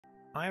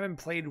I haven't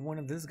played one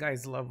of this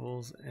guy's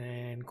levels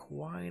in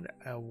quite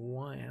a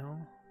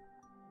while.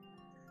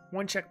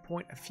 One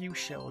checkpoint, a few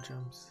shell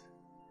jumps.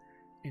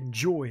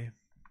 Enjoy.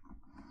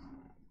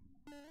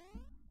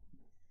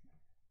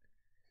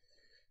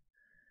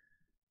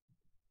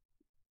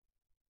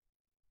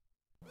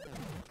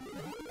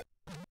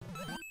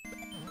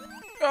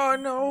 Oh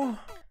no!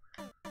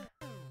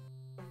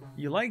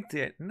 You liked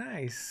it.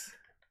 Nice.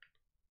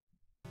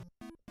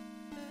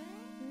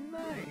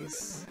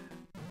 Nice.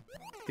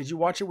 Did you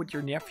watch it with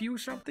your nephew or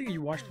something? Or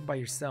you watched it by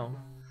yourself?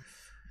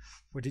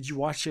 Or did you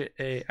watch it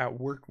at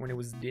work when it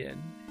was dead?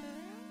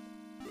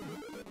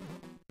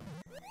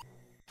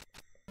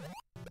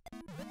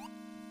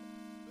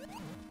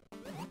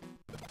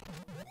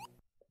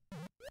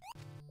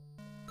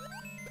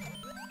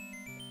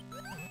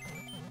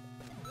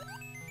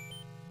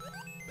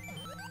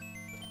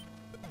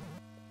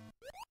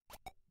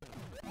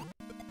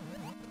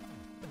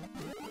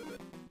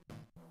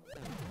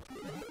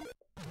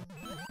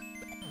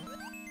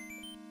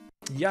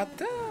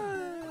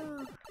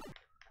 Yatta!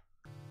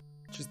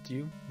 Just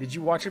you? Did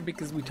you watch it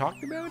because we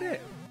talked about it?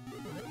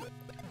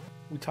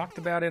 We talked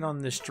about it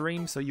on the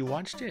stream, so you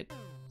watched it?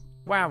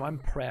 Wow, I'm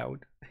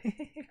proud.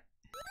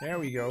 There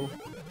we go.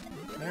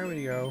 There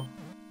we go.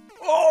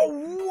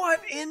 Oh,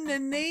 what in the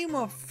name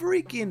of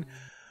freaking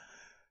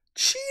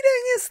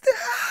cheating is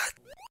that?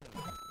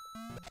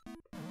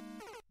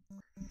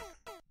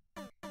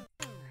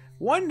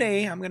 One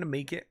day, I'm gonna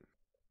make it.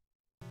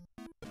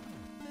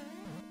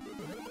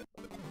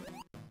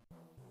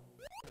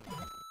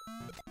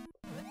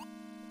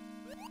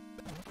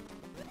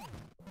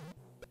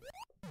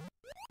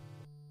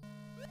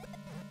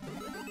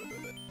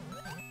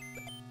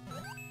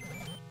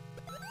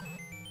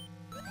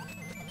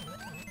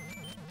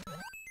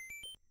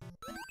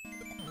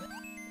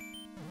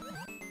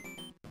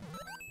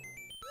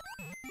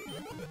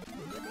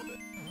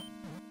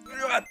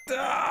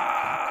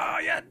 Yatta!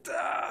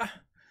 Yatta!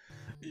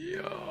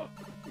 Yeah,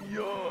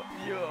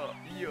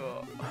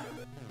 yeah.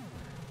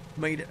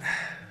 Made it.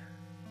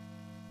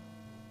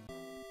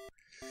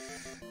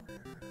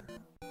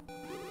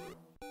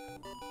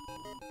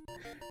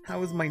 How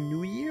was my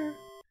new year?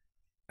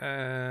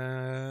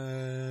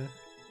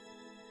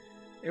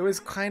 It was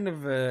kind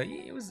of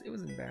it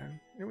wasn't bad.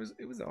 It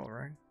was all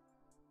right.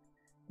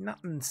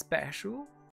 Nothing special.